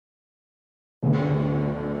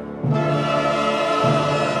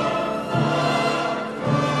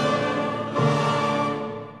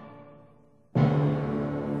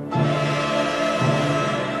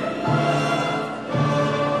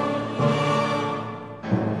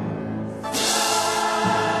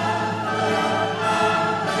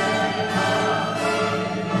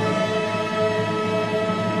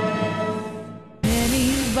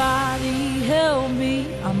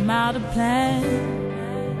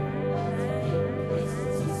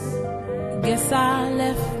Guess I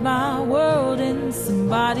left my world in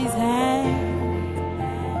somebody's hands.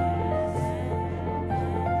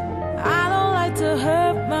 I don't like to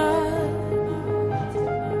hurt much,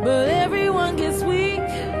 but everyone gets weak.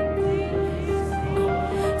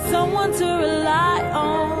 Someone to rely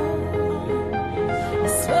on,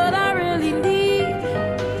 that's what I really need.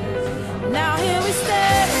 Now here we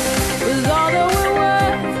stand, with all that we're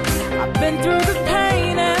worth. I've been through the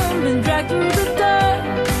pain and been dragged through the dirt.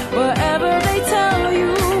 Wherever they tell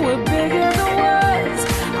you we're bigger than words,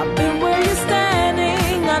 I've been where you're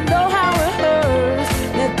standing, I know how it hurts.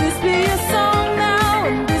 Let this be your song now,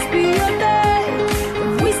 and this be your day.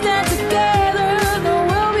 If we stand together, then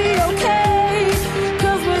we'll be okay.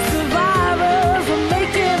 'Cause we're survivors, we're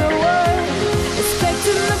making it work.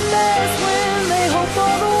 Expecting the best when they hope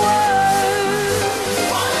for the worst.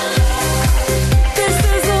 This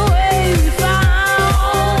is the way we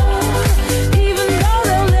found. Even though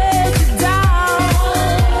they'll let you down,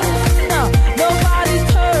 no, nobody's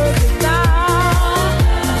perfect now.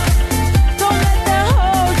 Don't let that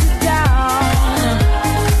hold you down.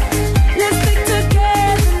 Let's stick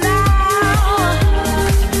together now.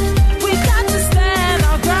 We got to stand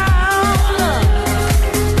our ground.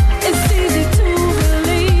 It's easy to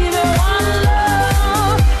believe in one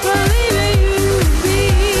love, believing you to be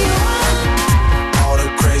one. All the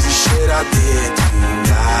crazy shit I did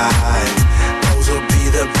tonight, those will be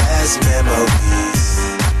the best memories.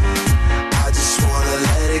 I just wanna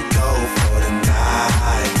let it go for the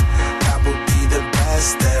night. That would be the best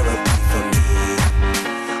therapy for me.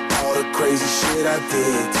 All the crazy shit I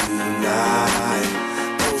did tonight,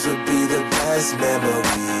 those would be the best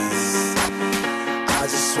memories. I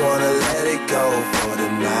just wanna let it go for the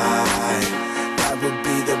night. That would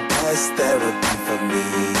be the best therapy for me.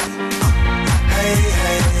 Hey,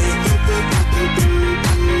 hey, ooh, ooh, ooh, ooh, ooh.